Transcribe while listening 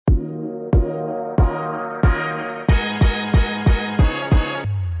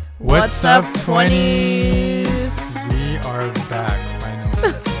What's up, 20s? We are back,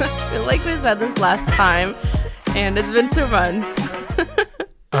 finally. I feel like we said this last time, and it's been 2 months.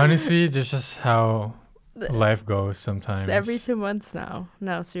 Honestly, that's just how life goes sometimes. It's every 2 months now.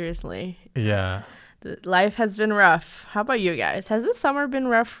 No, seriously. Yeah. Life has been rough. How about you guys? Has this summer been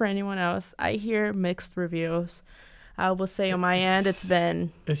rough for anyone else? I hear mixed reviews. I will say on my end, it's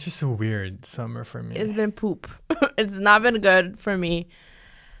just a weird summer for me. It's been poop. It's not been good for me.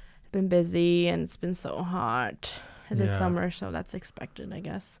 It's been busy and it's been so hot this summer, so that's expected, I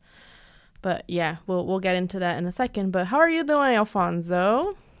guess. But yeah, we'll get into that in a second. But how are you doing,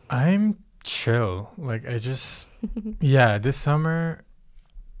 Alfonso? I'm chill. Like this summer,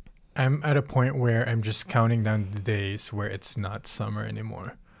 I'm at a point where I'm just counting down the days where it's not summer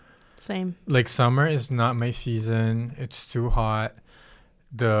anymore. Same. Like, summer is not my season. It's too hot.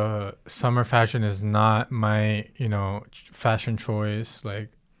 The summer fashion is not my, fashion choice.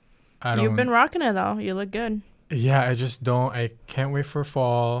 Like, You've been rocking it, though. You look good. Yeah, I can't wait for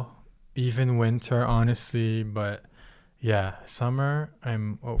fall, even winter, honestly. But yeah, summer,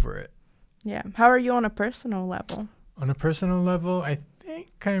 I'm over it. Yeah. How are you on a personal level? On a personal level, I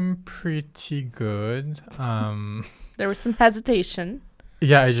think I'm pretty good. There was some hesitation.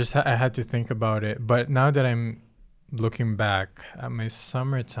 Yeah, I had to think about it. But now that I'm looking back at my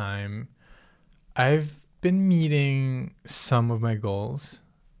summertime, I've been meeting some of my goals.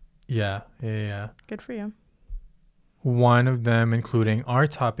 Yeah. Good for you. One of them including our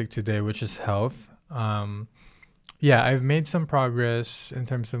topic today, which is health. I've made some progress in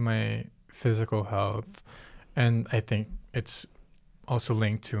terms of my physical health. And I think it's also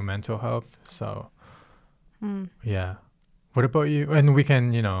linked to mental health. So, yeah. What about you? And we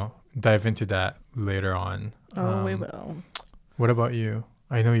can, dive into that later on. Oh, we will. What about you?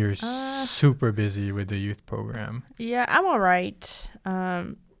 I know you're super busy with the youth program. Yeah, I'm all right.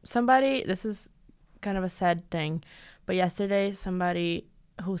 This is kind of a sad thing, but yesterday somebody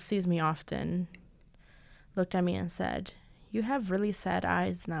who sees me often looked at me and said, "You have really sad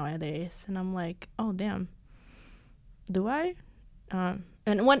eyes nowadays." And I'm like, "Oh, damn. Do I?"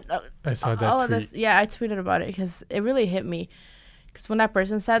 And when I saw that all tweet. of this, I tweeted about it because it really hit me. Because when that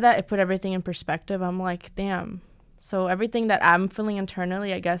person said that, it put everything in perspective. I'm like, damn. So everything that I'm feeling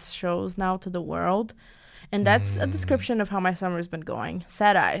internally, I guess, shows now to the world. And that's a description of how my summer's been going.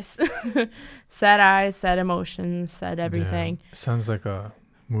 Sad eyes. Sad eyes, sad emotions, sad everything. Yeah. Sounds like a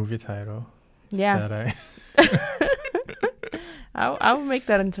movie title. Yeah. Sad eyes. I'll make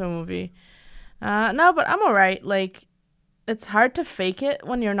that into a movie. No, but I'm all right. Like, it's hard to fake it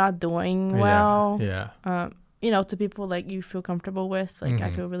when you're not doing well. Yeah. To people like you feel comfortable with. Like, I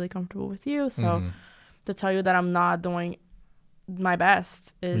feel really comfortable with you. So to tell you that I'm not doing my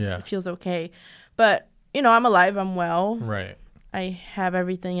best it feels okay. But, I'm alive. I'm well. Right. I have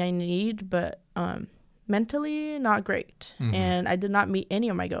everything I need, but mentally not great. And I did not meet any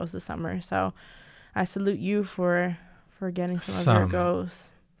of my goals this summer. So I salute you for getting some of your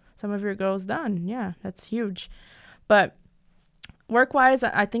goals. Some of your goals done. Yeah, that's huge. But work-wise,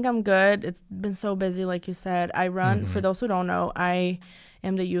 I think I'm good. It's been so busy, like you said. I run, for those who don't know, I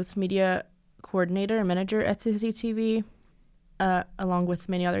am the youth media coordinator and manager at CCTV, along with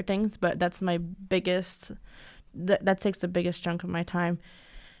many other things. But that's my biggest, that takes the biggest chunk of my time.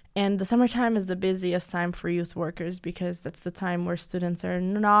 And the summertime is the busiest time for youth workers because that's the time where students are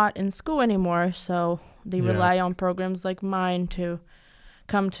not in school anymore. So they rely on programs like mine to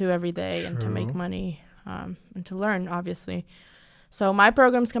come to every day and to make money and to learn, obviously. So my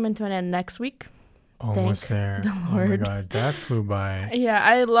program's coming to an end next week. Almost there. The Lord. Oh my God, that flew by. Yeah,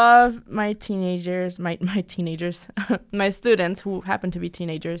 I love my teenagers, my teenagers, my students who happen to be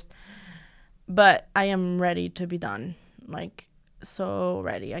teenagers. But I am ready to be done. Like, so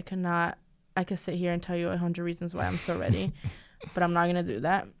ready. I could sit here and tell you 100 reasons why I'm so ready. But I'm not going to do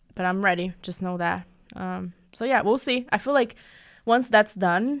that. But I'm ready. Just know that. So yeah, we'll see. I feel like once that's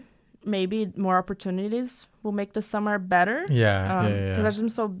done, maybe more opportunities will make the summer better. Yeah. Because I'm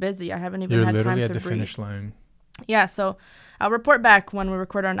so busy. I haven't even You're had time to breathe. literally at the finish line. Yeah, so I'll report back when we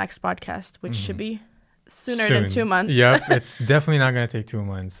record our next podcast, which should be sooner than 2 months. Yep, it's definitely not going to take 2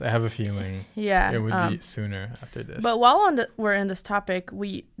 months. I have a feeling it would be sooner after this. But while we're in this topic,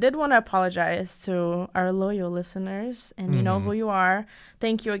 we did want to apologize to our loyal listeners, and you know who you are.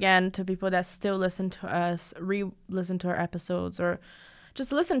 Thank you again to people that still listen to us, re-listen to our episodes, or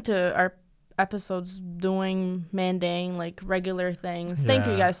just listen to our episodes doing mundane, like regular things. Thank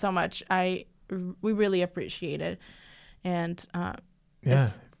you guys so much. We really appreciate it. And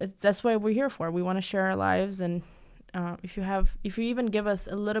that's what we're here for. We want to share our lives, and if you even give us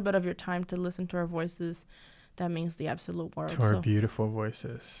a little bit of your time to listen to our voices, that means the absolute world. To our beautiful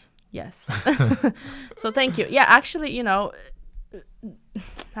voices. Yes. So thank you. Yeah, actually,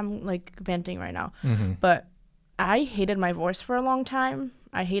 I'm like venting right now, but I hated my voice for a long time.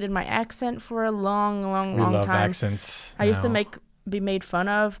 I hated my accent for a long time. We love accents. I used to be made fun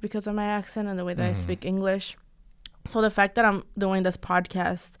of because of my accent and the way that I speak English. So the fact that I'm doing this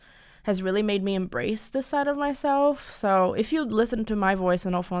podcast has really made me embrace this side of myself. So if you listen to my voice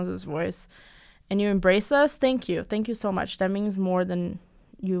and Alfonso's voice and you embrace us, thank you. Thank you so much. That means more than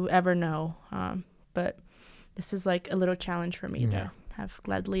you ever know. But this is like a little challenge for me to have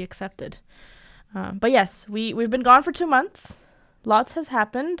gladly accepted. But yes, we've been gone for 2 months. Lots has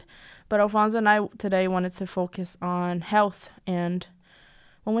happened. But Alfonso and I today wanted to focus on health. And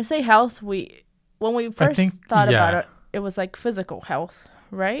when we say health, when we first thought about it, it was like physical health,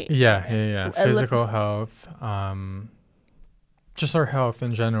 right? Yeah. Physical health, just our health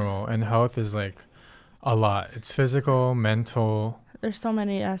in general. And health is like a lot. It's physical, mental. There's so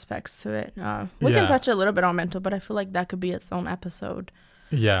many aspects to it. We can touch a little bit on mental, but I feel like that could be its own episode.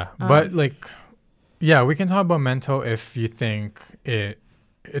 Yeah, but like, we can talk about mental if you think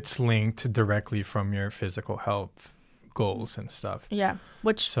it's linked directly from your physical health goals and stuff. Yeah,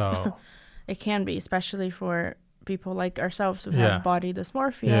 which it can be, especially for people like ourselves who have body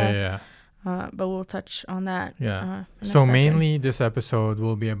dysmorphia. But we'll touch on that. Yeah. So mainly this episode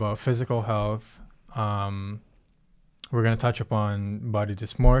will be about physical health. We're going to touch upon body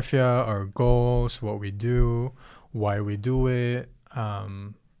dysmorphia, our goals, what we do, why we do it,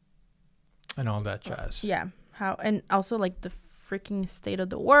 and all that jazz. Yeah. And also like the freaking state of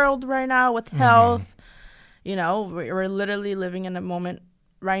the world right now with health. We're literally living in a moment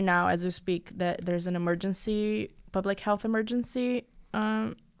right now as we speak that there's an emergency, public health emergency.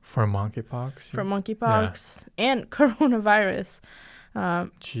 For monkeypox. And coronavirus.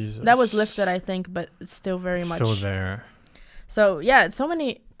 Jesus. That was lifted, I think, but it's still very much still there. So yeah, it's so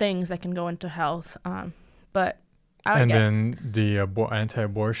many things that can go into health. But then the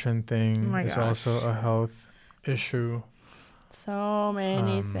anti-abortion thing is also a health issue. So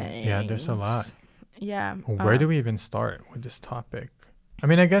many things. Yeah, there's a lot. Yeah. Where do we even start with this topic? I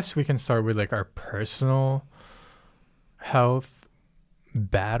mean, I guess we can start with like our personal health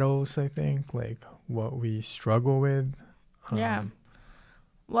battles, I think, like what we struggle with. Yeah.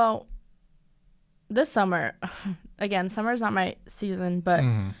 Well, this summer, again, summer's not my season, but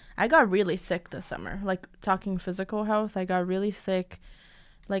I got really sick this summer. Like, talking physical health, I got really sick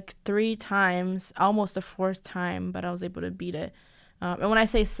like 3 times, almost a 4th time, but I was able to beat it. And when I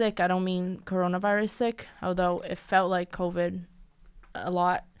say sick, I don't mean coronavirus sick, although it felt like COVID a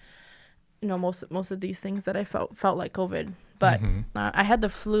lot. Most of these things that I felt like COVID. But I had the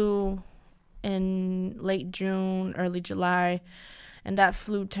flu in late June, early July, and that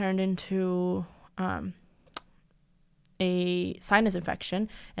flu turned into a sinus infection,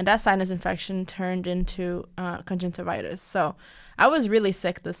 and that sinus infection turned into conjunctivitis. So I was really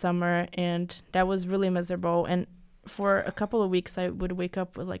sick this summer, and that was really miserable. And for a couple of weeks, I would wake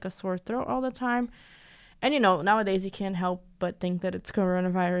up with like a sore throat all the time. And nowadays you can't help but think that it's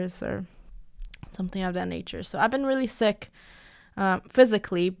coronavirus or something of that nature. So I've been really sick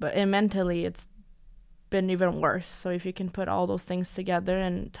physically, but mentally it's been even worse. So if you can put all those things together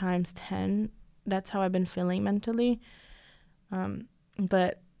and times 10, that's how I've been feeling mentally.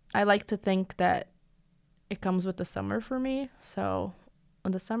 But I like to think that it comes with the summer for me. So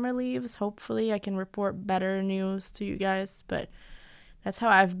when the summer leaves, hopefully I can report better news to you guys. But that's how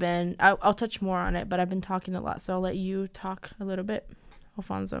I've been. I'll touch more on it, but I've been talking a lot. So I'll let you talk a little bit,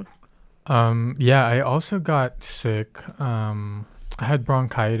 Alfonso. I also got sick. I had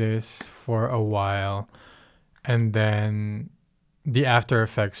bronchitis for a while, and then the after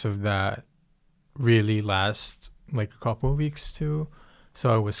effects of that really last like a couple of weeks too.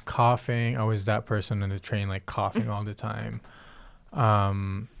 So I was coughing. I was that person on the train, like coughing all the time.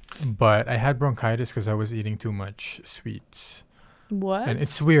 But I had bronchitis because I was eating too much sweets. What? And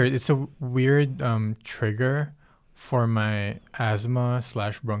it's weird. It's a weird trigger for my asthma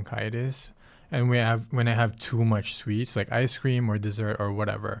 / bronchitis. And when I have too much sweets, like ice cream or dessert or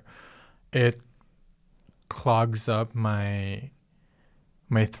whatever, it clogs up my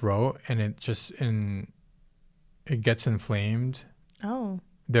throat, and it gets inflamed. Oh.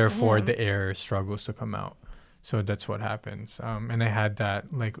 Therefore, damn. the air struggles to come out. So that's what happens. And I had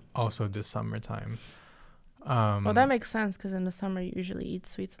that like also this summertime. Well, that makes sense because in the summer you usually eat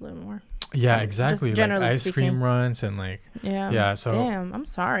sweets a little more. Yeah, exactly. Just generally like ice speaking. cream runs and like yeah. So damn, I'm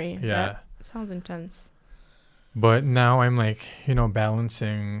sorry. Yeah, that sounds intense. But now I'm like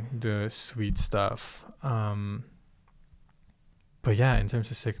balancing the sweet stuff. But yeah, in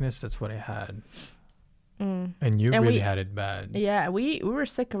terms of sickness, that's what I had. And you And really had it bad. Yeah, we were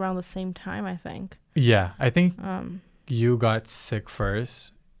sick around the same time, I think. Yeah, I think you got sick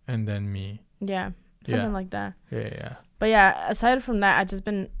first and then me. Yeah, something like that. Yeah. But yeah, aside from that, I just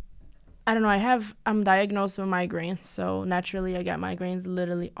been, I don't know, I'm diagnosed with migraines, so naturally I get migraines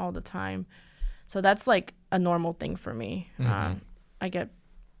literally all the time. So that's like a normal thing for me.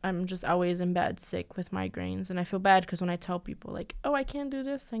 I'm just always in bed sick with migraines, and I feel bad because when I tell people like, oh, I can't do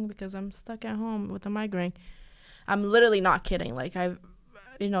this thing because I'm stuck at home with a migraine, I'm literally not kidding. Like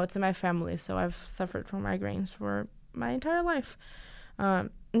it's in my family, so I've suffered from migraines for my entire life.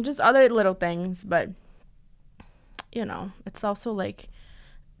 And just other little things, but it's also like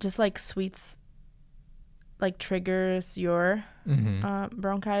just like sweets like triggers your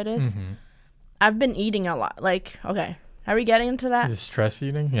bronchitis. I've been eating a lot. Like, okay, are we getting into that? Is it stress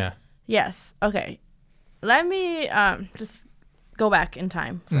eating? Yeah. Yes. Okay. Let me just go back in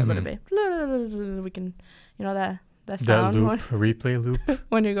time for a little bit. We can, that sound. That loop, replay loop.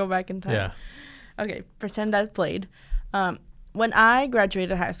 When you go back in time. Yeah. Okay, pretend that played. When I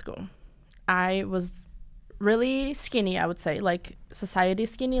graduated high school, I was really skinny, I would say, like society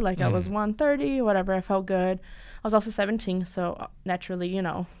skinny. Like I was 130, whatever. I felt good. I was also 17, so naturally,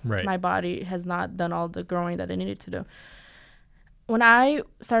 right. My body has not done all the growing that it needed to do. When I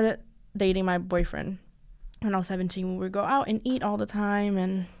started dating my boyfriend, when I was 17, we would go out and eat all the time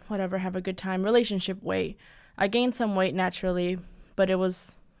and whatever, have a good time. Relationship weight. I gained some weight naturally, but it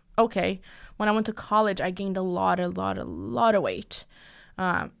was okay. When I went to college, I gained a lot of weight.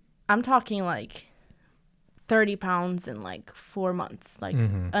 I'm talking like 30 pounds in like 4 months, like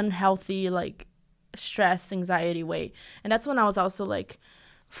unhealthy, like stress, anxiety weight. And that's when I was also like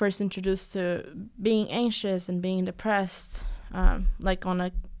first introduced to being anxious and being depressed, like on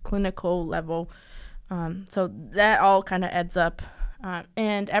a clinical level. So that all kind of adds up.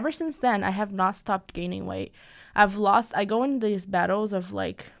 And ever since then, I have not stopped gaining weight. I go in these battles of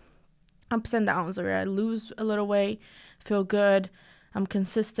like ups and downs where I lose a little weight, feel good, I'm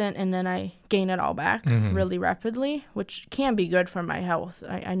consistent, and then I gain it all back really rapidly, which can be good for my health.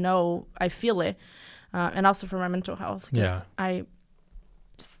 I know, I feel it, and also for my mental health. Yeah. I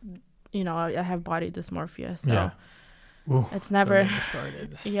just, I have body dysmorphia, so yeah. Ooh, it's never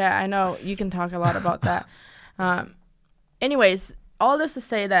started. Yeah, I know. You can talk a lot about that. Anyways, all this to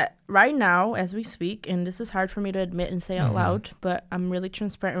say that right now, as we speak, and this is hard for me to admit and say out loud, but I'm really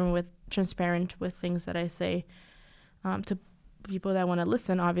transparent with things that I say to people that want to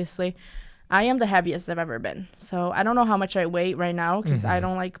listen. Obviously, I am the heaviest I've ever been. So I don't know how much I weigh right now because I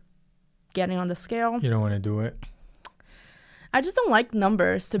don't like getting on the scale. You don't want to do it? I just don't like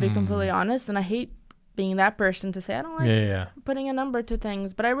numbers, to be completely honest, and I hate being that person to say I don't like putting a number to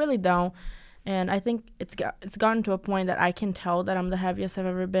things, but I really don't. And I think it's gotten to a point that I can tell that I'm the heaviest I've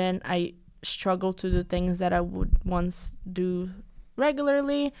ever been. I struggle to do things that I would once do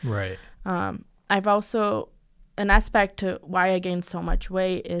regularly. Right. I've also, an aspect to why I gained so much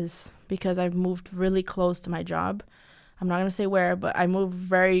weight is because I've moved really close to my job. I'm not going to say where, but I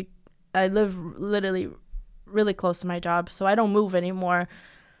live literally really close to my job, so I don't move anymore.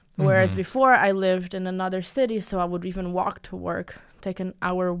 Whereas before I lived in another city, so I would even walk to work, take an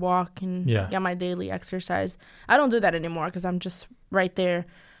hour walk and get my daily exercise. I don't do that anymore because I'm just right there.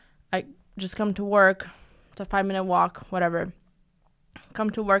 I just come to work. It's a 5-minute walk, whatever. Come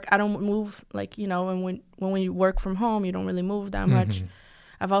to work. I don't move and when we work from home, you don't really move that much.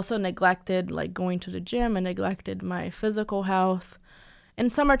 I've also neglected like going to the gym and neglected my physical health. In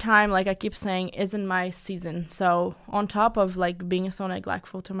summertime, like I keep saying, isn't my season. So on top of like being so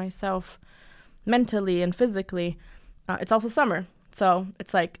neglectful to myself mentally and physically, it's also summer. So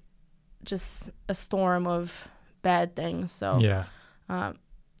it's like just a storm of bad things. So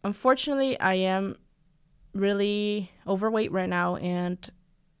unfortunately, I am really overweight right now, and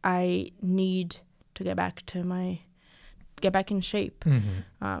I need to get back in shape. And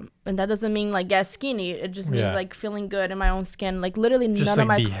that doesn't mean like get skinny. It just means like feeling good in my own skin. Like literally just none like of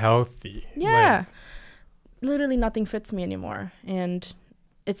my be healthy. Yeah. Literally nothing fits me anymore. And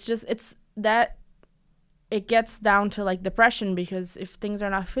it's that it gets down to like depression, because if things are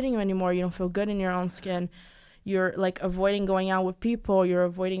not fitting you anymore, you don't feel good in your own skin. You're like avoiding going out with people, you're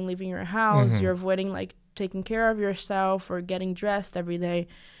avoiding leaving your house, you're avoiding like taking care of yourself or getting dressed every day.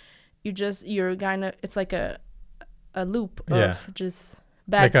 It's like a loop of just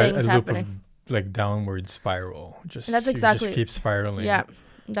bad things happening. Loop of, like downward spiral. And that's exactly, you just keep spiraling. Yeah,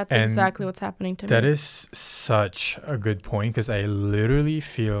 that's exactly what's happening to me. That is such a good point, because I literally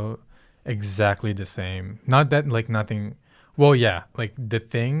feel exactly the same. Not that like nothing. Well, yeah, like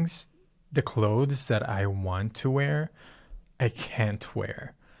the clothes that I want to wear, I can't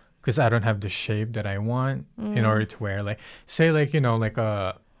wear. because I don't have the shape that I want in order to wear. Like, say, like, you know, like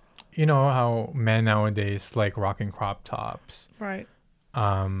you know how men nowadays like rocking crop tops. Right.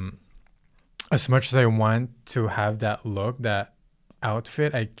 As much as I want to have that look, that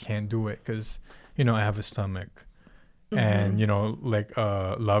outfit, I can't do it because, you know, I have a stomach and, you know, like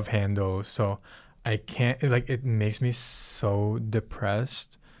love handles. So I can't, like, it makes me so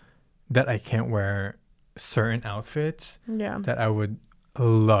depressed that I can't wear certain outfits that I would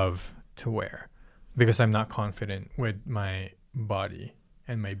love to wear because I'm not confident with my body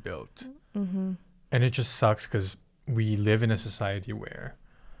and my build. And it just sucks because we live in a society where,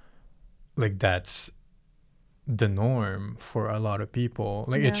 like, that's the norm for a lot of people.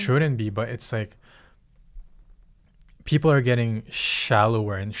 Like, it shouldn't be, but it's like people are getting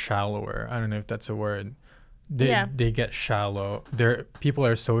shallower and shallower. I don't know if that's a word. They get shallow. People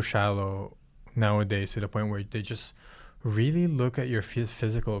are so shallow nowadays to the point where they just really look at your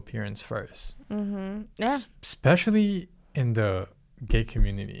physical appearance first. Especially in the gay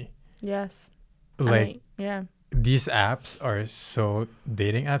community. Yes. Like, these dating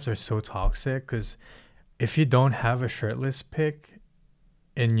apps are so toxic because if you don't have a shirtless pic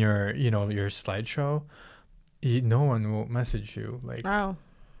in your, you know, your slideshow, no one will message you. Like,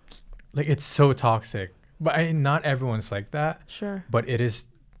 like, it's so toxic. But not everyone's like that. Sure. But it's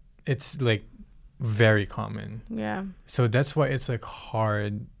like very common. Yeah. So that's why it's like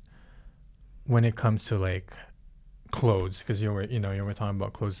hard when it comes to like clothes, because you were talking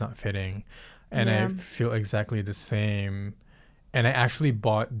about clothes not fitting, and I feel exactly the same. And I actually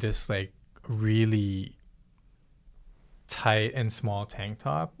bought this like really tight and small tank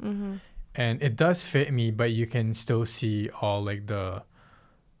top, and it does fit me, but you can still see all like the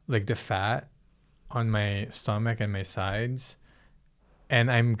fat on my stomach and my sides. And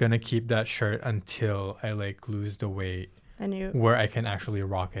I'm gonna keep that shirt until I like lose the weight where I can actually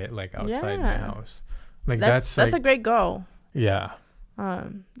rock it like outside my house. Like that's a great goal. Yeah.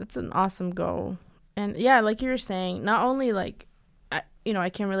 That's an awesome goal. And yeah, like you were saying, not only like I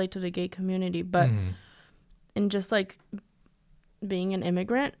can relate to the gay community, but in just like being an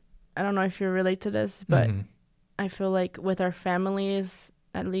immigrant, I don't know if you relate to this, but I feel like with our families,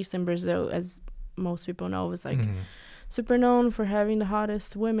 at least in Brazil, as most people know, is like super known for having the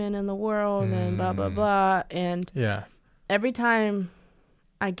hottest women in the world and blah blah blah. And every time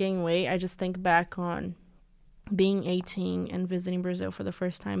I gain weight, I just think back on being 18 and visiting Brazil for the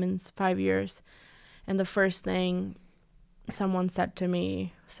first time in 5 years, and the first thing someone said to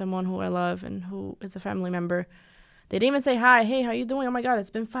me, someone who I love and who is a family member, they didn't even say hi, hey, how you doing? Oh my god, it's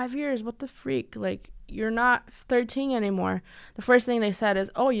been 5 years, what the freak, like, you're not 13 anymore. The first thing they said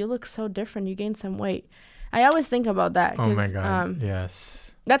is, oh, you look so different, you gained some weight. I always think about that. Oh my god.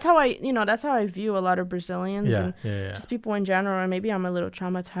 Yes. That's how I view a lot of Brazilians and just people in general. And maybe I'm a little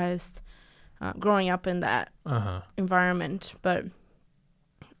traumatized growing up in that environment, but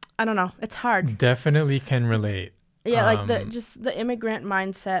I don't know. It's hard. Definitely can relate. Yeah, like the immigrant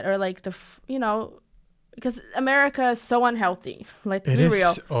mindset, or like because America is so unhealthy. Like, to be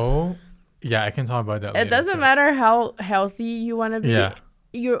real. Oh, yeah, I can talk about that later. It doesn't matter how healthy you want to be.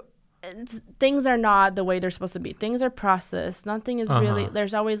 Yeah. Things are not the way they're supposed to be. Things are processed. Nothing is really.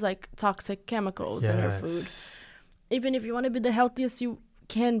 There's always like toxic chemicals in your food. Even if you want to be the healthiest you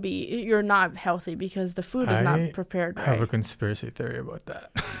can be, you're not healthy because the food is not prepared right. I have a conspiracy theory about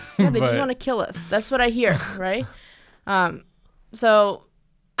that. Yeah, they just want to kill us. That's what I hear, right? So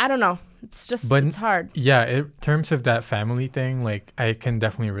I don't know. It's just it's hard. Yeah, in terms of that family thing, like, I can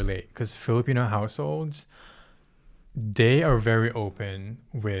definitely relate because Filipino households, they are very open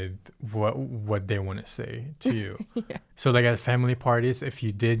with what they want to say to you. So like at family parties, if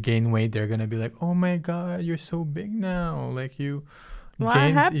you did gain weight, they're gonna be like, "Oh my god, you're so big now! Like you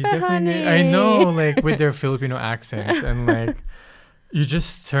happened, honey?" I know, like with their Filipino accents, and like you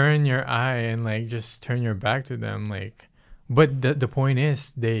just turn your eye and like just turn your back to them, like. But the point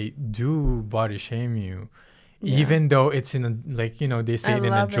is, they do body shame you, even though it's in a, like, they say it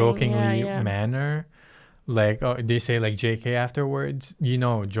in a jokingly manner. Like, they say like JK afterwards,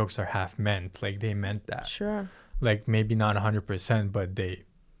 jokes are half meant. Like, they meant that. Sure. Like, maybe not 100%, but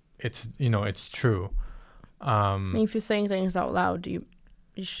it's true. I mean, if you're saying things out loud, you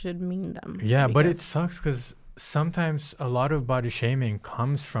should mean them. Yeah, but it sucks because sometimes a lot of body shaming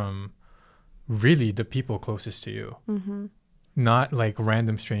comes from really the people closest to you. Not like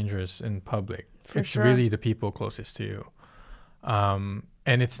random strangers in public. It's really the people closest to you. And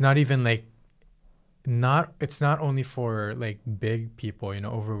it's not even like, it's not only for like big people,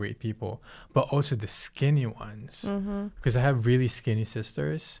 overweight people, but also the skinny ones. Because I have really skinny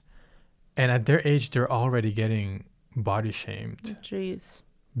sisters, and at their age, they're already getting body shamed. Jeez.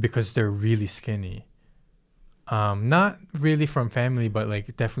 because they're really skinny. Not really from family, but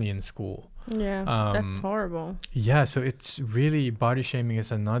like definitely in school. Yeah, that's horrible. Yeah, so it's really, body shaming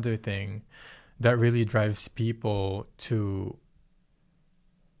is another thing that really drives people to,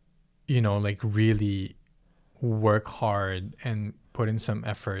 like really work hard and put in some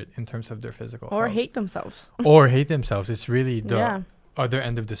effort in terms of their physical or health. hate themselves. Or hate themselves. It's really the other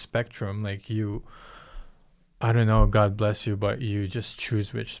end of the spectrum. Like I don't know, God bless you, but you just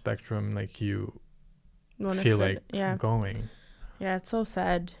choose which spectrum like you feel like going. Yeah, it's so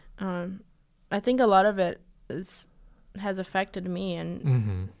sad. I think a lot of it has affected me,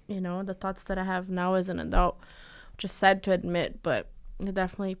 and the thoughts that I have now as an adult, which is sad to admit, but it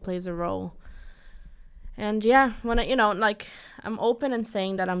definitely plays a role. And yeah, when I'm open and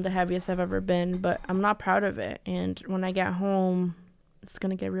saying that I'm the heaviest I've ever been, but I'm not proud of it. And when I get home, it's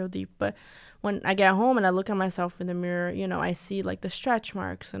gonna get real deep, but when I get home and I look at myself in the mirror, I see like the stretch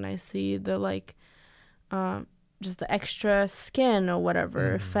marks, and I see the like just the extra skin or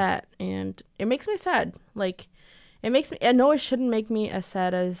whatever, fat, and it makes me sad. Like, it makes me, I know it shouldn't make me as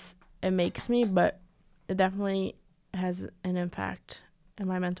sad as it makes me, but it definitely has an impact in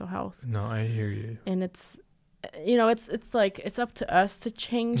my mental health. No, I hear you. And it's it's like, it's up to us to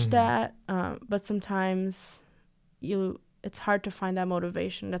change that, but sometimes it's hard to find that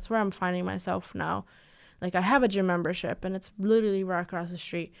motivation. That's where I'm finding myself now. Like, I have a gym membership, and it's literally right across the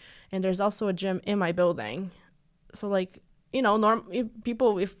street, and there's also a gym in my building. So like,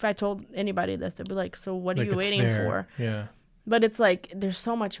 people, if I told anybody this, they'd be like, so what are you waiting for? Yeah. But it's like, there's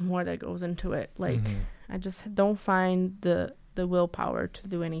so much more that goes into it. Like, I just don't find the willpower to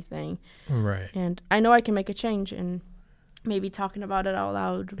do anything. Right. And I know I can make a change, and maybe talking about it out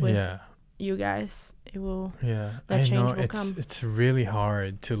loud with you guys, it will, that change will come. It's really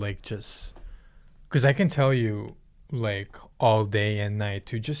hard to like, just, because I can tell you like all day and night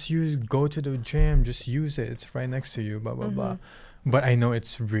to just go to the gym, just use it, it's right next to you, blah blah blah, but I know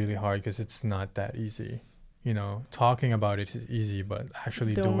it's really hard because it's not that easy. Talking about it is easy, but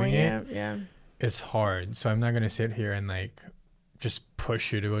actually doing it it's hard. So I'm not gonna sit here and like just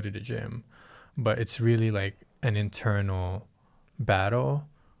push you to go to the gym, but it's really like an internal battle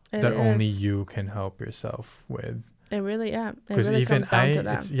that only you can help yourself with. It really, because really even comes down to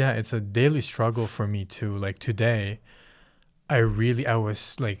that. It's a daily struggle for me too. Like today, I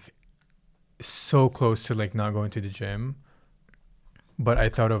was like so close to like not going to the gym, but I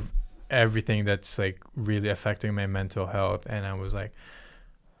thought of everything that's like really affecting my mental health, and I was like,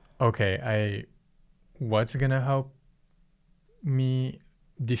 okay, what's gonna help me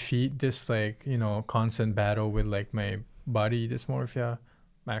defeat this like constant battle with like my body dysmorphia?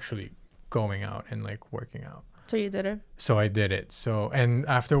 I'm actually going out and like working out. So you did it? So I did it. So, and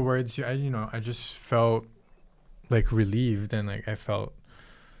afterwards, I just felt like relieved, and like I felt.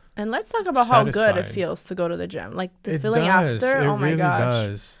 And let's talk about satisfied. How good it feels to go to the gym. Like the feeling after. Oh my gosh. It really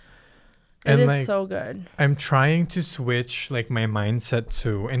does. It is like, so good. I'm trying to switch like my mindset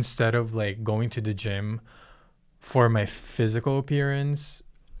to, instead of like going to the gym for my physical appearance,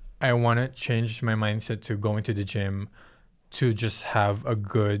 I want to change my mindset to going to the gym to just have a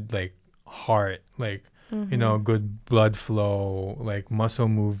good like heart, like good blood flow, like muscle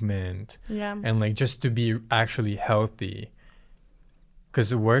movement, and like just to be actually healthy,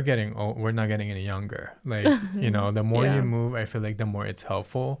 because we're not getting any younger. Like the more you move, I feel like the more it's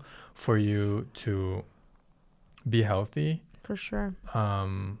helpful for you to be healthy, for sure.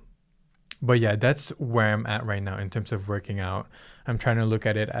 But yeah, that's where I'm at right now in terms of working out. I'm trying to look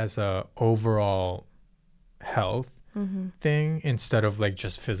at it as a overall health thing instead of like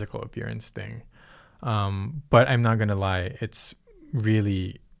just physical appearance thing. But I'm not gonna lie, it's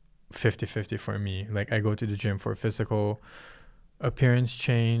really 50-50 for me. Like I go to the gym for physical appearance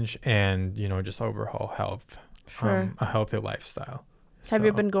change and just overall health, a healthy lifestyle. Have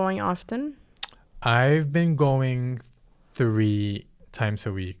you been going often? I've been going 3 times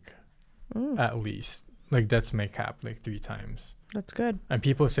a week at least. Like that's my cap, like 3 times. That's good. And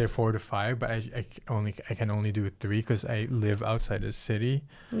people say 4 to 5, but I can only do 3 because I live outside the city.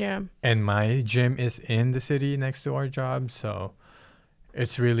 Yeah. And my gym is in the city next to our job, so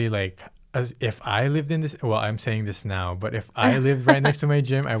it's really like, as if I lived in this. Well, I'm saying this now, but if I lived right next to my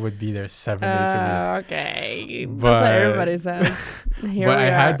gym, I would be there 7 days a week. Okay, that's what everybody says. But I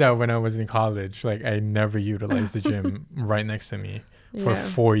had that when I was in college. Like I never utilized the gym right next to me for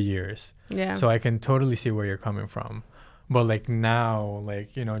 4 years. Yeah. So I can totally see where you're coming from. But like now,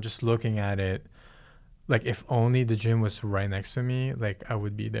 like, just looking at it, like if only the gym was right next to me, like I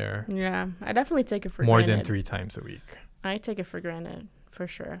would be there. Yeah, I definitely take it for more granted. Than 3 times a week. I take it for granted, for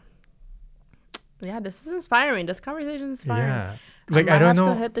sure. Yeah, this is inspiring. This conversation is inspiring. Yeah. Like, I don't know. I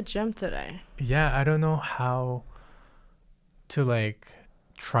have to hit the gym today. Yeah, I don't know how to, like,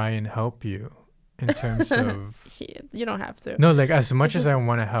 try and help you in terms of... You don't have to. No, like, as much as I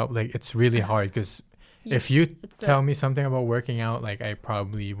want to help, like, it's really hard because if you tell me something about working out, like, I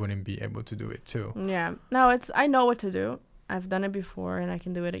probably wouldn't be able to do it too. Yeah. No, I know what to do. I've done it before and I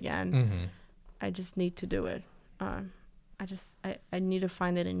can do it again. Mm-hmm. I just need to do it. I need to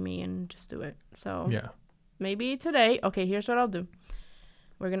find it in me and just do it. So yeah, maybe today. Okay, here's what I'll do.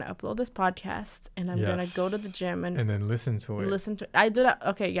 We're gonna upload this podcast, and I'm gonna go to the gym and then listen to it. I do that.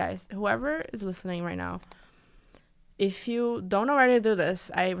 Okay, guys, whoever is listening right now, if you don't already do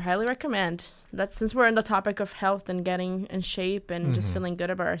this, I highly recommend that. Since we're in the topic of health and getting in shape and just feeling good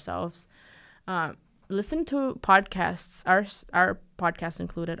about ourselves, listen to podcasts. Our podcast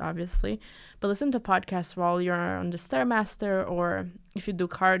included, obviously, but listen to podcasts while you're on the Stairmaster, or if you do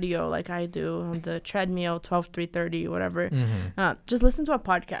cardio like I do on the treadmill, 12, 3:30, whatever. Just listen to a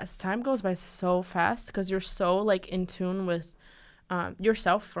podcast. Time goes by so fast because you're so, like, in tune with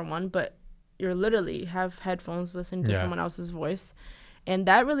yourself, for one, but you're literally have headphones listening to someone else's voice, and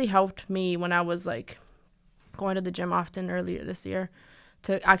that really helped me when I was, like, going to the gym often earlier this year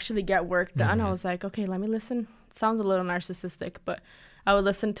to actually get work done. I was like, okay, let me listen. It sounds a little narcissistic, but I would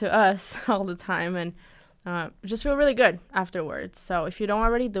listen to us all the time and just feel really good afterwards. So if you don't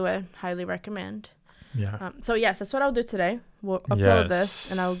already do it, highly recommend. Yeah. So yes, that's what I'll do today. We'll upload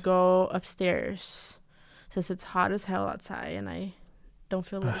this and I'll go upstairs since it's hot as hell outside and I don't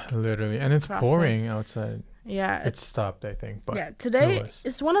feel like literally, and it's pouring outside. Yeah. It stopped, I think. But yeah, today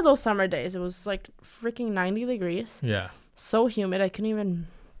it's one of those summer days. It was like freaking 90 degrees. Yeah. So humid. I couldn't even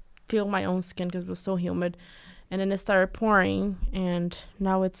feel my own skin because it was so humid. And then it started pouring, and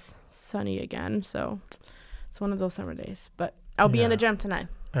now it's sunny again. So it's one of those summer days. But I'll be in the gym tonight.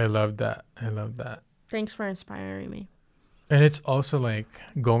 I love that. Thanks for inspiring me. And it's also, like,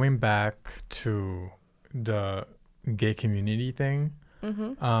 going back to the gay community thing.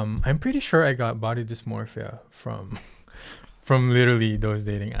 I'm pretty sure I got body dysmorphia from literally those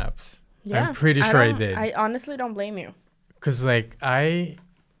dating apps. Yeah, I'm pretty sure I did. I honestly don't blame you. Because, like, I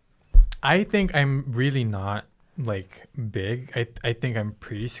think I'm really not, like, big. I think I'm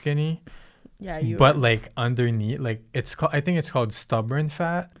pretty skinny. Yeah, you but, like, underneath, like, I think it's called stubborn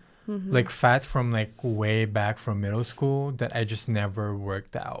fat. Like, fat from, like, way back from middle school that I just never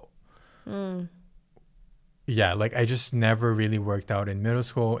worked out. Yeah, like, I just never really worked out in middle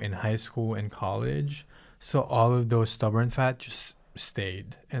school, in high school, in college. So all of those stubborn fat just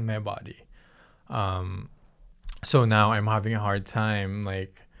stayed in my body. So now I'm having a hard time,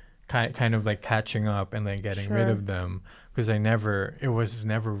 like, kind of, like, catching up and, like, getting rid of them, because it was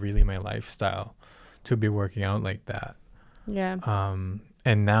never really my lifestyle to be working out like that. Yeah.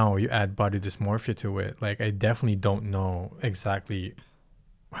 And now you add body dysmorphia to it. Like, I definitely don't know exactly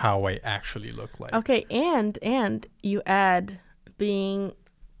how I actually look like. Okay, and you add being,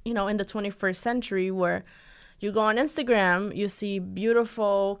 in the 21st century where you go on Instagram, you see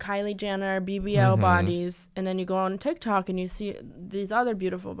beautiful Kylie Jenner, BBL bodies, and then you go on TikTok and you see these other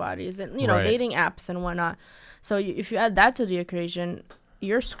beautiful bodies and, dating apps and whatnot. So if you add that to the equation,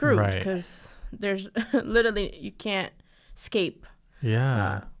 you're screwed because there's literally, you can't escape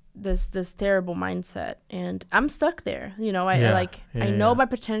this terrible mindset. And I'm stuck there. I know my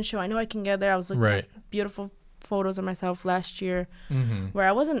potential. I know I can get there. I was looking at beautiful photos of myself last year where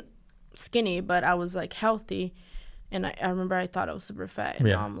I wasn't skinny, but I was, like, healthy, and I remember I thought I was super fat, and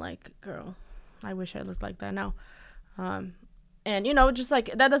now I'm like, girl, I wish I looked like that now. And just,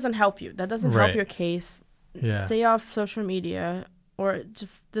 like, that doesn't help you. That doesn't help your case. Stay off social media or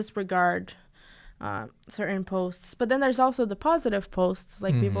just disregard certain posts. But then there's also the positive posts,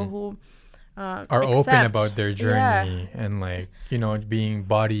 like people who are open about their journey and, like, being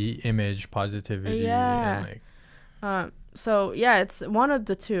body image positivity and, like so yeah, it's one of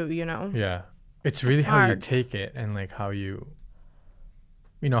the two, Yeah. It's really how you take it and, like, how you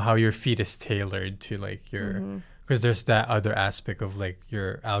how your feed is tailored to, like, your, because there's that other aspect of, like,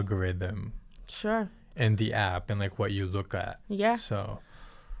 your algorithm. Sure. And the app and, like, what you look at. Yeah. So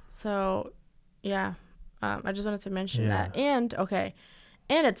yeah. I just wanted to mention that. And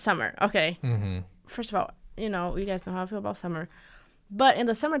it's summer. Okay. First of all, you guys know how I feel about summer. But in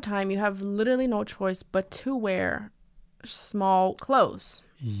the summertime, you have literally no choice but to wear small clothes.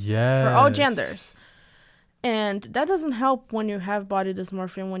 Yes. For all genders. And that doesn't help when you have body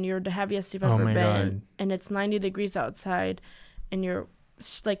dysmorphia, when you're the heaviest you've ever been. God. And it's 90 degrees outside and you're,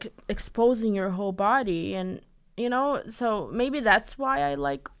 like, exposing your whole body. And, so maybe that's why I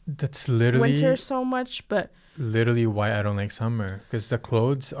like winter so much. But literally why I don't like summer, because the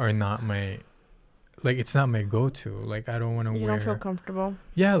clothes are not my like it's not my go-to. Like I don't want to wear. You don't feel comfortable.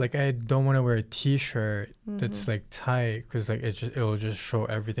 Yeah, like I don't want to wear a t-shirt that's like tight because like it'll just show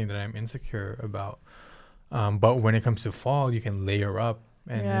everything that I'm insecure about. But when it comes to fall, you can layer up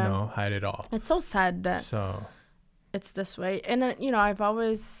and hide it all. It's so sad that it's this way. And I've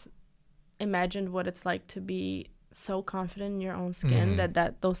always imagined what it's like to be so confident in your own skin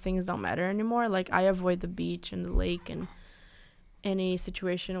that those things don't matter anymore. Like I avoid the beach and the lake and any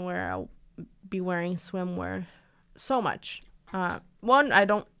situation where I'll be wearing swimwear so much. One, I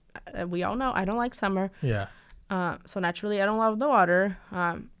don't, we all know I don't like summer. Yeah. So naturally I don't love the water.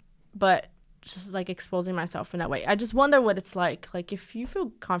 But just like exposing myself in that way. I just wonder what it's like. Like if you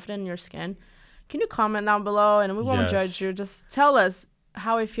feel confident in your skin, can you comment down below, and we won't judge you. Just tell us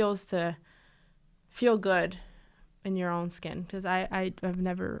how it feels to feel good in your own skin, because I've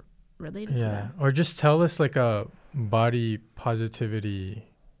never related to that. Or just tell us like a body positivity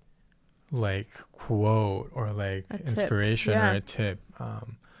like quote or like inspiration or a tip.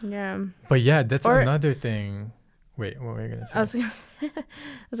 But yeah, that's another thing. Wait, what were you gonna say? I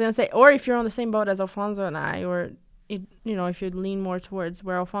was gonna say, or if you're on the same boat as Alfonso and I, or if you lean more towards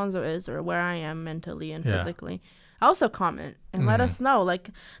where Alfonso is or where I am mentally and physically, also comment and let us know. Like,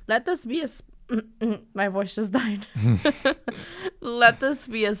 let this be my voice just died. Let this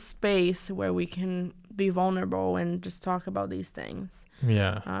be a space where we can be vulnerable and just talk about these things.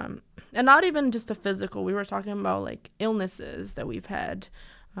 And not even just the physical. We were talking about like illnesses that we've had.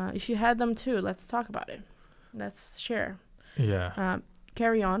 If you had them too, let's talk about it. Let's share.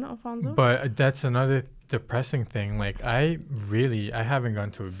 Carry on, Alfonso. But that's another depressing thing. Like I haven't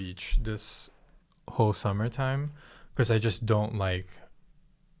gone to a beach this whole summertime because I just don't like.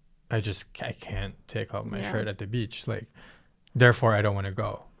 I can't take off my shirt at the beach. Like, therefore, I don't want to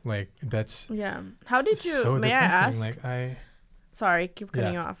go. Like, that's How did you? So may I ask? Like, sorry, keep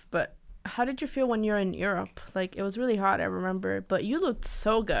cutting you off. But how did you feel when you're in Europe? Like, it was really hot, I remember. But you looked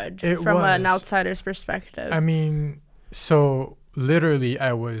so good from an outsider's perspective. I mean, so literally,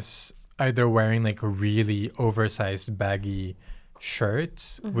 I was either wearing like a really oversized baggy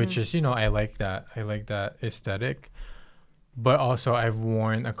shirts, which is I like that. I like that aesthetic. But also I've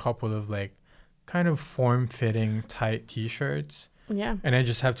worn a couple of like kind of form-fitting tight t-shirts. And I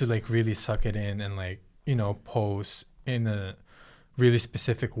just have to like really suck it in and like, pose in a really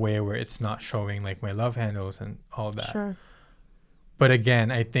specific way where it's not showing like my love handles and all that. Sure. But again,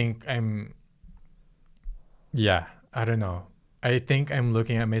 I think I don't know. I think I'm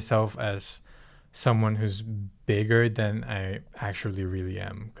looking at myself as someone who's bigger than I actually really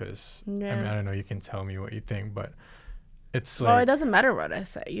am. Because I mean, I don't know, you can tell me what you think, but it's like, it doesn't matter what I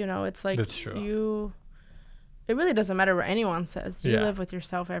say. It's like that's true. It really doesn't matter what anyone says. You live with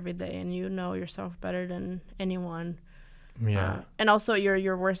yourself every day, and you know yourself better than anyone. And also you're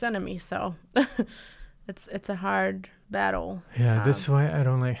your worst enemy, so it's a hard battle. That's why I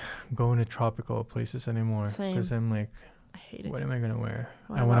don't like going to tropical places anymore, because I'm like, I hate it. What am I gonna wear?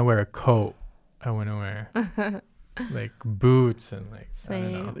 I want to wear a coat. I want to wear like boots and like I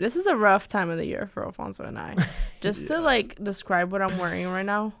don't know. This is a rough time of the year for Alfonso and I. Just to like describe what I'm wearing right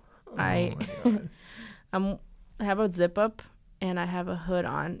now. I have a zip up and I have a hood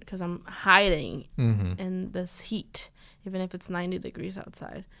on because I'm hiding in this heat, even if it's 90 degrees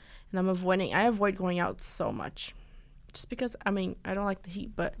outside. And I avoid going out so much just because I don't like the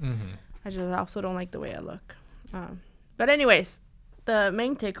heat, but I just also don't like the way I look. But anyways, the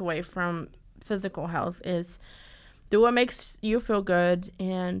main takeaway from physical health is do what makes you feel good,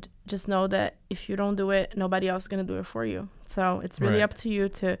 and just know that if you don't do it, nobody else is going to do it for you. So it's really up to you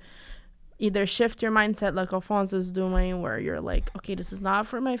to either shift your mindset like Alfonso's doing, where you're like, okay, this is not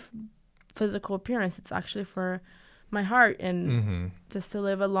for my physical appearance. It's actually for my heart and just to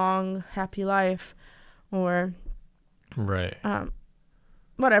live a long, happy life, or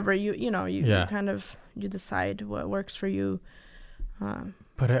whatever you kind of you decide what works for you.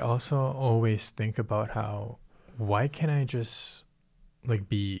 But I also always think about how, why can't I just like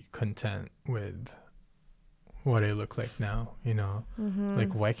be content with what I look like now,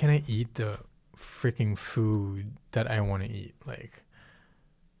 like why can't I eat the freaking food that I want to eat? Like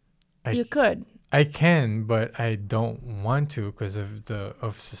you could. I can, but I don't want to because of the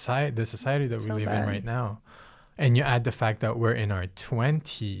society that we live in right now. And you add the fact that we're in our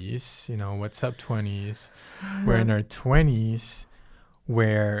 20s, what's up 20s? We're in our 20s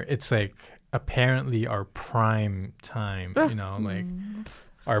where it's like apparently our prime time, like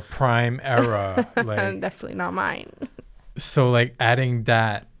our prime era. Like definitely not mine. So like adding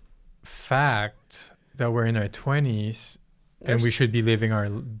that fact that we're in our 20s and we should be living our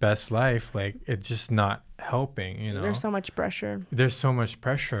best life, like it's just not helping, you know. There's so much pressure. There's so much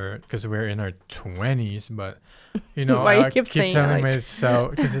pressure because we're in our 20s, but you know, Why you I keep saying telling like...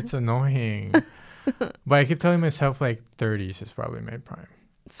 myself because it's annoying. But I keep telling myself like 30s is probably my prime.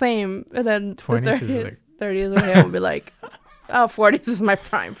 Same. And then 20s is like 30s will be like, oh, 40s is my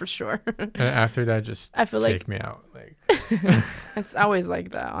prime for sure. And after that, just I feel take like me out. Like it's always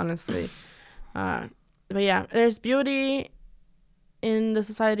like that, honestly. But yeah, there's beauty in the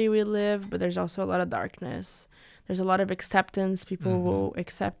society we live, but there's also a lot of darkness. There's a lot of acceptance. People will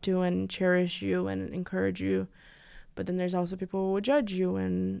accept you and cherish you and encourage you. But then there's also people who will judge you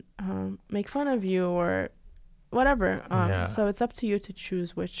and make fun of you or whatever. So it's up to you to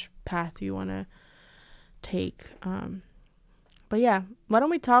choose which path you want to take. But yeah, why don't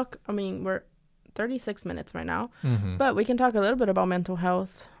we talk? I mean, we're 36 minutes right now, but we can talk a little bit about mental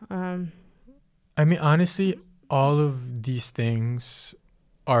health. I mean, honestly, all of these things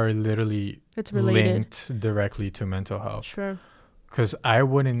are literally linked directly to mental health. Sure. Because I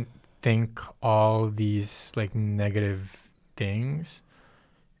wouldn't think all these like negative things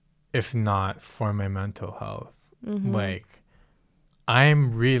if not for my mental health. Like,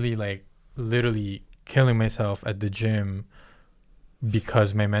 I'm really like literally killing myself at the gym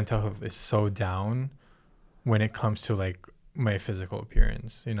because my mental health is so down when it comes to like my physical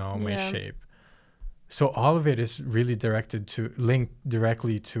appearance, you know, my shape. So all of it is really linked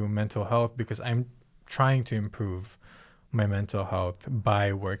directly to mental health because I'm trying to improve my mental health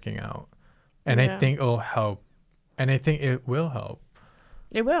by working out. And I think it'll help. And I think it will help.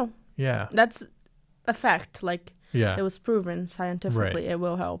 It will. Yeah. That's a fact. Like, it was proven scientifically it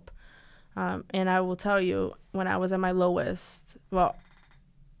will help. And I will tell you, when I was at my lowest, well,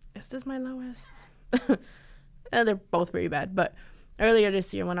 is this my lowest? They're both very bad, but earlier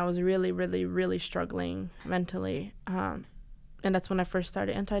this year when I was really, really, really struggling mentally, and that's when I first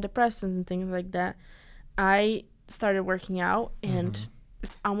started antidepressants and things like that, I started working out, and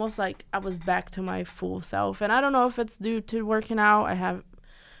it's almost like I was back to my full self. And I don't know if it's due to working out. I have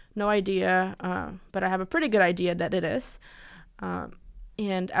no idea, but I have a pretty good idea that it is.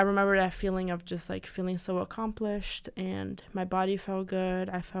 And I remember that feeling of just like feeling so accomplished, and my body felt good.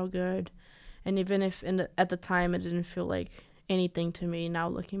 I felt good. And even if at the time it didn't feel like anything to me, now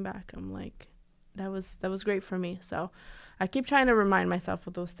looking back, I'm like, that was great for me. So I keep trying to remind myself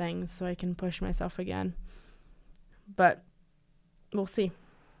of those things so I can push myself again. But we'll see.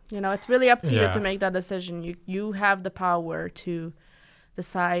 You know, it's really up to you to make that decision. You have the power to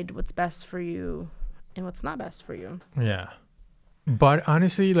decide what's best for you and what's not best for you. Yeah. But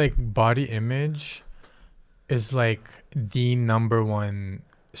honestly, like, body image is like the number one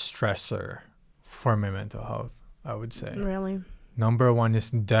stressor for my mental health, I would say. Really? Number one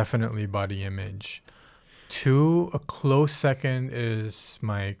is definitely body image. 2, a close second is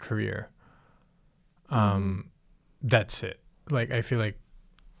my career. That's it. Like, I feel like,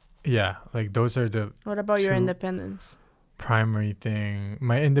 like those are the... What about your independence? Primary thing.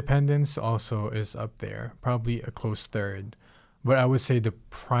 My independence also is up there, probably a close third. But I would say the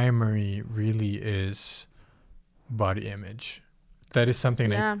primary really is body image. That is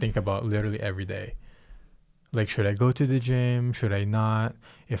something I think about literally every day. Like, should I go to the gym? Should I not?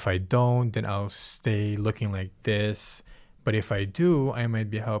 If I don't, then I'll stay looking like this. But if I do, I might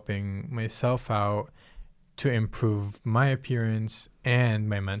be helping myself out to improve my appearance and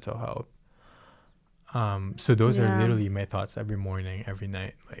my mental health. So those are literally my thoughts every morning, every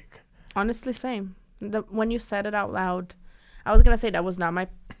night. Like, honestly, same. When you said it out loud, I was gonna say that was not my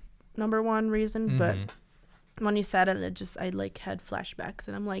number one reason, but when you said it, I like had flashbacks,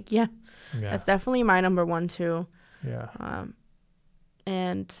 and I'm like, that's definitely my number one too. Yeah.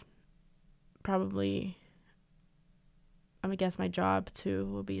 And probably, I guess my job too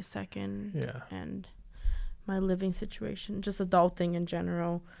will be second. Yeah. And my living situation, just adulting in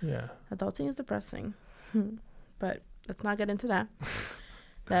general. Yeah. Adulting is depressing, but let's not get into that.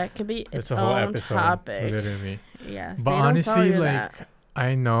 That could be its a whole own episode, topic. literally. Yes. But honestly, like,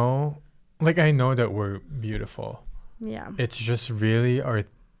 I know that we're beautiful. Yeah. It's just really our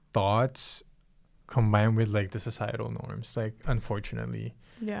thoughts combined with like the societal norms. Like, unfortunately.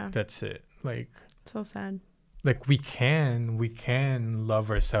 Yeah. That's it. Like, so sad. Like, we can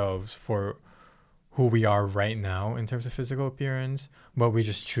love ourselves for who we are right now in terms of physical appearance, but we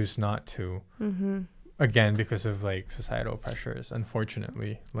just choose not to. Again, because of like societal pressures,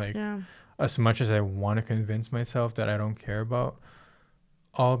 unfortunately. Like, as much as I want to convince myself that I don't care about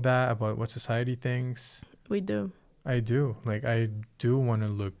all that, about what society thinks, we do. I do. Like, I do want to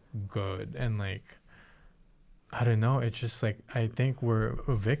look good, and like, I don't know, it's just like, I think we're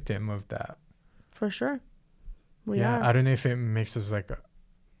a victim of that. For sure. We are. I don't know if it makes us like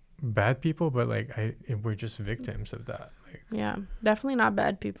bad people, but like we're just victims of that. Like, yeah, definitely not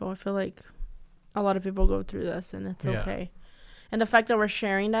bad people. I feel like a lot of people go through this, and it's okay. And the fact that we're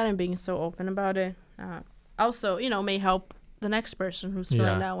sharing that and being so open about it, also, may help the next person who's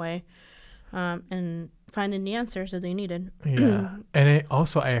feeling that way, and finding the answers that they needed. Yeah. And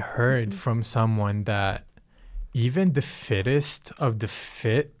I heard from someone that even the fittest of the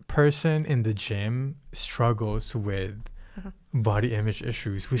fit person in the gym struggles with body image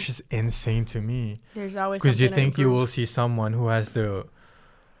issues, which is insane to me. There's always, because you think you will see someone who has the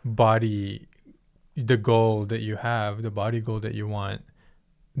body, the goal that you have, the body goal that you want,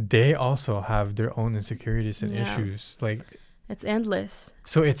 they also have their own insecurities and issues. Like, it's endless.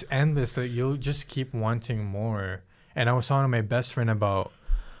 So it's endless. Like, you'll just keep wanting more. And I was talking to my best friend about,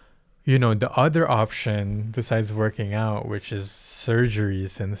 the other option besides working out, which is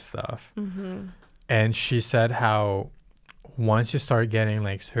surgeries and stuff. And she said how once you start getting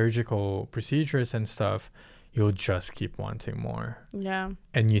like surgical procedures and stuff, you'll just keep wanting more. Yeah.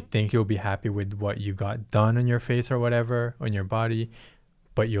 And you think you'll be happy with what you got done on your face or whatever, on your body,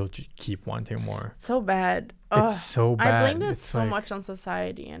 but you'll keep wanting more. So bad. It's so bad. I blame this so much on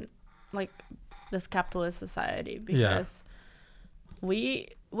society and like this capitalist society, because we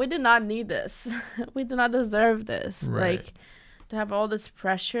did not need this. We did not deserve this. Right. Like, to have all this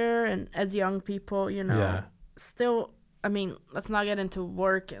pressure, and as young people, still, I mean, let's not get into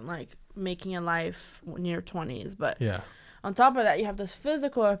work and like making a life in your 20s, but on top of that, you have this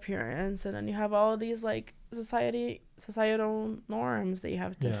physical appearance, and then you have all these like societal norms that you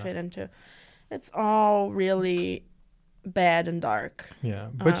have to fit into. It's all really bad and dark. Yeah,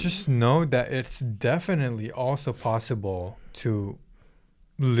 but just know that it's definitely also possible to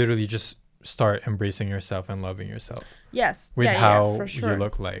literally just start embracing yourself and loving yourself. Yes. With how for sure. You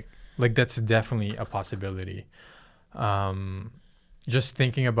look like. Like, that's definitely a possibility. Just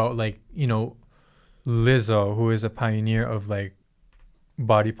thinking about like, Lizzo, who is a pioneer of like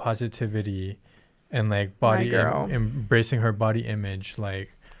body positivity and like body embracing her body image.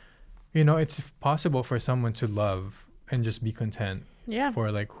 Like, it's possible for someone to love and just be content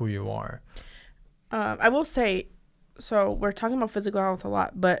for like who you are. I will say, so we're talking about physical health a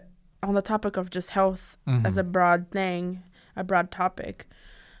lot, but on the topic of just health as a broad thing, a broad topic,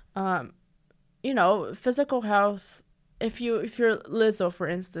 physical health, if you're Lizzo, for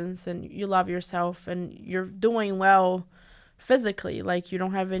instance, and you love yourself and you're doing well physically, like you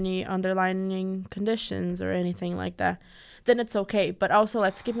don't have any underlying conditions or anything like that, then it's okay. But also,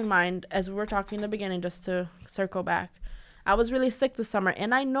 let's keep in mind, as we were talking in the beginning, just to circle back, I was really sick this summer,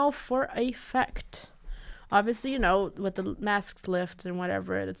 and I know for a fact, obviously, with the masks lift and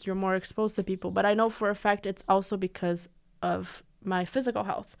whatever, you're more exposed to people, but I know for a fact it's also because of my physical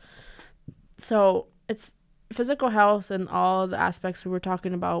health. So it's physical health and all the aspects we were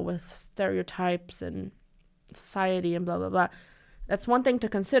talking about with stereotypes and society and blah, blah, blah. That's one thing to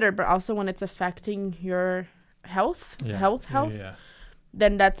consider, but also when it's affecting your health,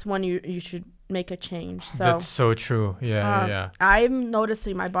 then that's when you should make a change. So that's so true. I'm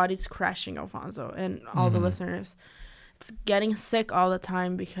noticing my body's crashing, Alfonso, and all the listeners. It's getting sick all the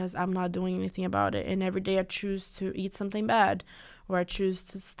time because I'm not doing anything about it. And every day I choose to eat something bad, or I choose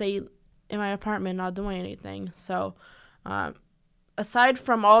to stay in my apartment not doing anything. So aside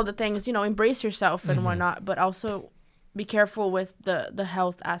from all the things, embrace yourself and whatnot, but also be careful with the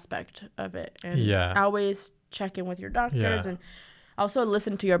health aspect of it. And always check in with your doctors and also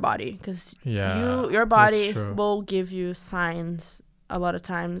listen to your body, because your body will give you signs a lot of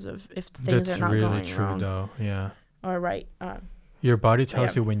times of if things are not going wrong. That's really true, though. Yeah. All right. Your body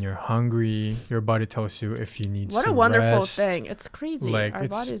tells you when you're hungry. Your body tells you if you need What a wonderful thing. It's crazy. Like, our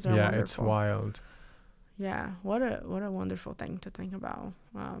bodies are wonderful. It's wild. Yeah, what a wonderful thing to think about.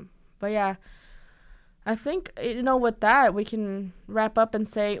 But yeah, I think, with that, we can wrap up and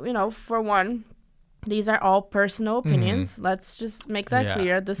say, for one, these are all personal opinions. Let's just make that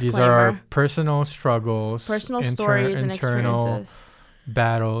clear. Disclaimer. These are our personal struggles, personal stories and experiences,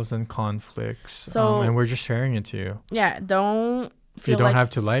 battles and conflicts. So, and we're just sharing it to you. Yeah, don't feel you don't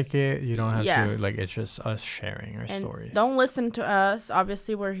have to like it. You don't have to, like, it's just us sharing our stories. Don't listen to us.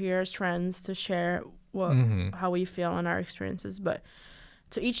 Obviously, we're here as friends to share how we feel and our experiences, but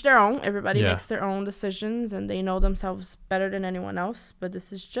to each their own. Everybody makes their own decisions, and they know themselves better than anyone else. But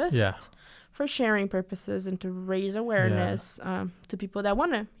this is just for sharing purposes and to raise awareness to people that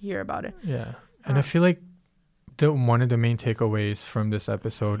want to hear about it. Yeah. And I feel like one of the main takeaways from this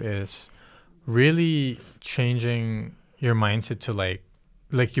episode is really changing your mindset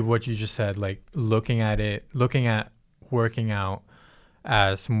to what you just said, like looking at working out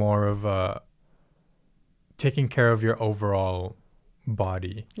as more of a taking care of your overall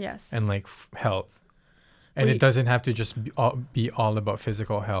body. Yes. And like health. And it doesn't have to just be all about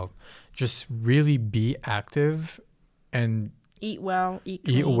physical health. Just really be active and eat well,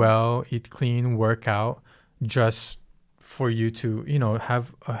 eat clean, work out, just for you to,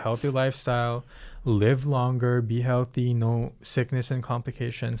 have a healthy lifestyle, live longer, be healthy, no sickness and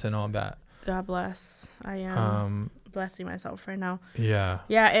complications and all that. God bless. I am blessing myself right now. Yeah.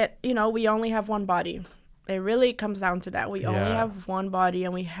 Yeah, we only have one body. It really comes down to that. We only have one body,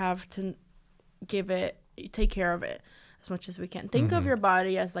 and we have to take care of it as much as we can. Think of your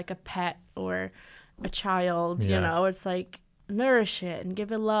body as like a pet or a child, it's like nourish it and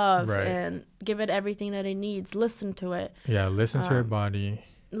give it love and give it everything that it needs. Listen to it. Yeah, listen to your body.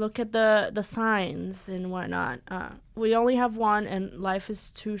 Look at the signs and whatnot. We only have one, and life is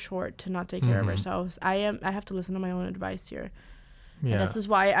too short to not take care of ourselves. I have to listen to my own advice here. Yeah. And this is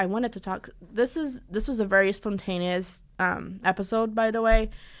why I wanted to talk. This was a very spontaneous episode, by the way.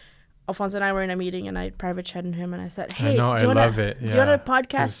 Alfonso and I were in a meeting, and I private chatted him, and I said, "Hey, I love it. Yeah. Do you want a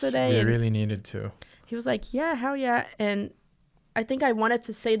podcast today?" We really needed to. He was like, "Yeah, hell yeah!" And I think I wanted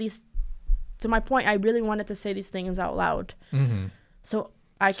to say these. To my point, I really wanted to say these things out loud, so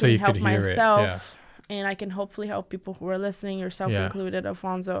I can help myself, and I can hopefully help people who are listening, yourself included,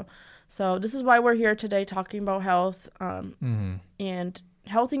 Alfonso. So this is why we're here today, talking about health, and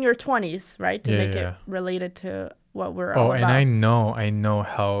health in your 20s, right? To make it related to what we're all about. And I know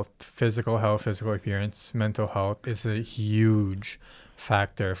health, physical appearance, mental health is a huge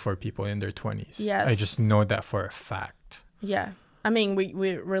factor for people in their 20s. Yes. I just know that for a fact. Yeah. I mean,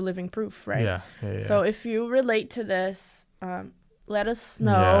 we're living proof, right? Yeah. So if you relate to this, let us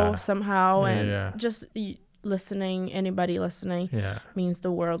know somehow. And just listening, anybody listening means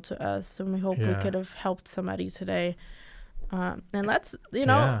the world to us. So we hope we could have helped somebody today. And let's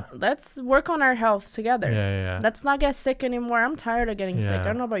work on our health together. Let's not get sick anymore. I'm tired of getting sick. I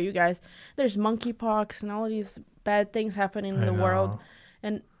don't know about you guys. There's monkeypox and all of these bad things happening in the world.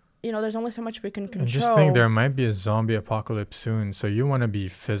 And, there's only so much we can control. I just think there might be a zombie apocalypse soon. So you want to be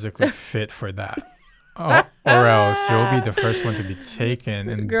physically fit for that. Or else you'll be the first one to be taken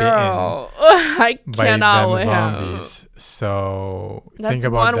and bitten by them zombies. So think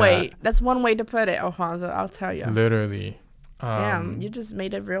about that. That's one way to put it, Alfonso. I'll tell you. Literally. Damn, you just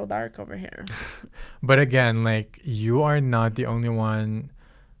made it real dark over here. But again, like, you are not the only one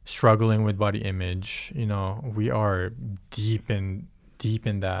struggling with body image. We are deep in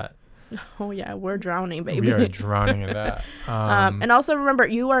that. Oh yeah, we're drowning, baby. We are drowning in that. And also remember,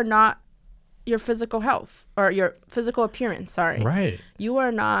 you are not your physical health or your physical appearance. Sorry. Right. You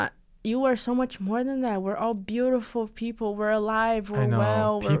are not. You are so much more than that. We're all beautiful people. We're alive. We're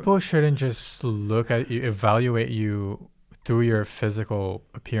well. People shouldn't just look at you, evaluate you through your physical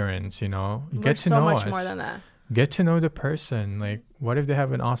appearance, Get to know us. So much more than that. Get to know the person. Like, what if they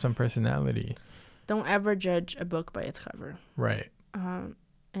have an awesome personality? Don't ever judge a book by its cover. Right.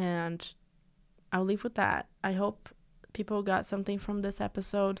 And I'll leave with that. I hope people got something from this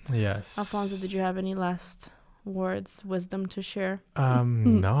episode. Yes. Alfonso, did you have any last wisdom to share?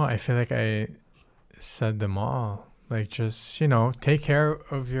 No, I feel like I said them all. Like, just, take care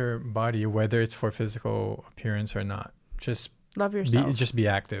of your body, whether it's for physical appearance or not. Just love yourself. Just be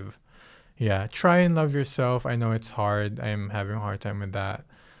active. Yeah. Try and love yourself. I know it's hard. I'm having a hard time with that.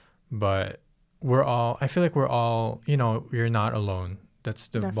 But I feel like we're all, you're not alone. That's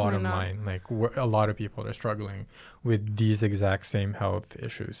the Definitely bottom not. Line. Like, a lot of people are struggling with these exact same health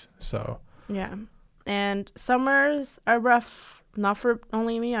issues. So. Yeah. And summers are rough. Not for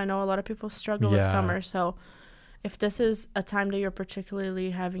only me. I know a lot of people struggle with summer. So if this is a time that you're particularly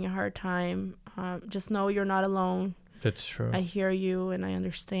having a hard time, just know you're not alone. That's true. I hear you and I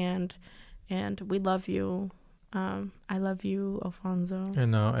understand, and we love you. I love you, Alfonso. I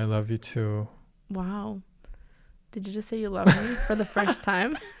know. I love you too. Wow. Did you just say you love me for the first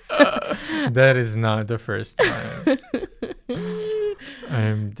time? That is not the first time.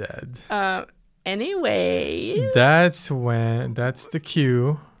 I'm dead. Anyway. That's the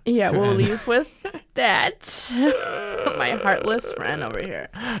cue. Yeah, we'll leave with that. My heartless friend over here.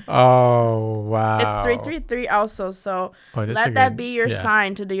 Oh, wow. It's 333 also, so let that be your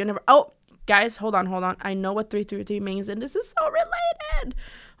sign to the universe. Oh, guys, hold on. I know what 333 means, and this is so related.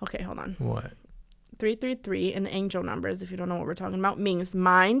 Okay, hold on. What? 333 in angel numbers, if you don't know what we're talking about, means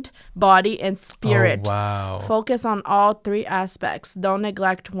mind, body, and spirit. Oh, wow. Focus on all three aspects. Don't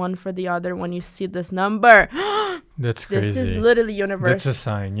neglect one for the other when you see this number. That's crazy. This is literally universe. That's a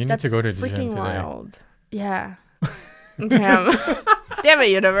sign. You need to go to the gym today. Wild. Yeah. Damn. Damn it,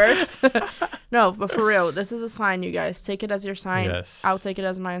 universe. No, but for real, this is a sign, you guys. Take it as your sign. Yes. I'll take it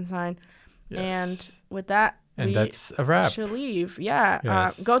as my sign. Yes. And with that, And that's a wrap. Should leave. Yeah.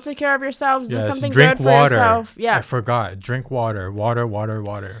 Yes. Go take care of yourselves. Do something Drink good water. for yourself. Yeah. I forgot. Drink water. Water.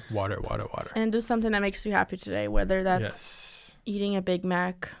 And do something that makes you happy today, whether that's eating a Big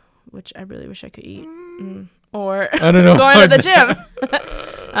Mac, which I really wish I could eat, or I don't know. going to the gym.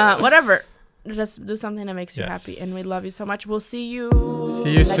 Whatever. Just do something that makes you happy. And we love you so much. We'll see you soon.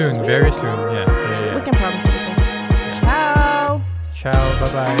 week. Very soon. Yeah. We can promise anything. Ciao. Ciao.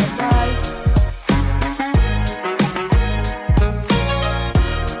 Bye-bye. Bye.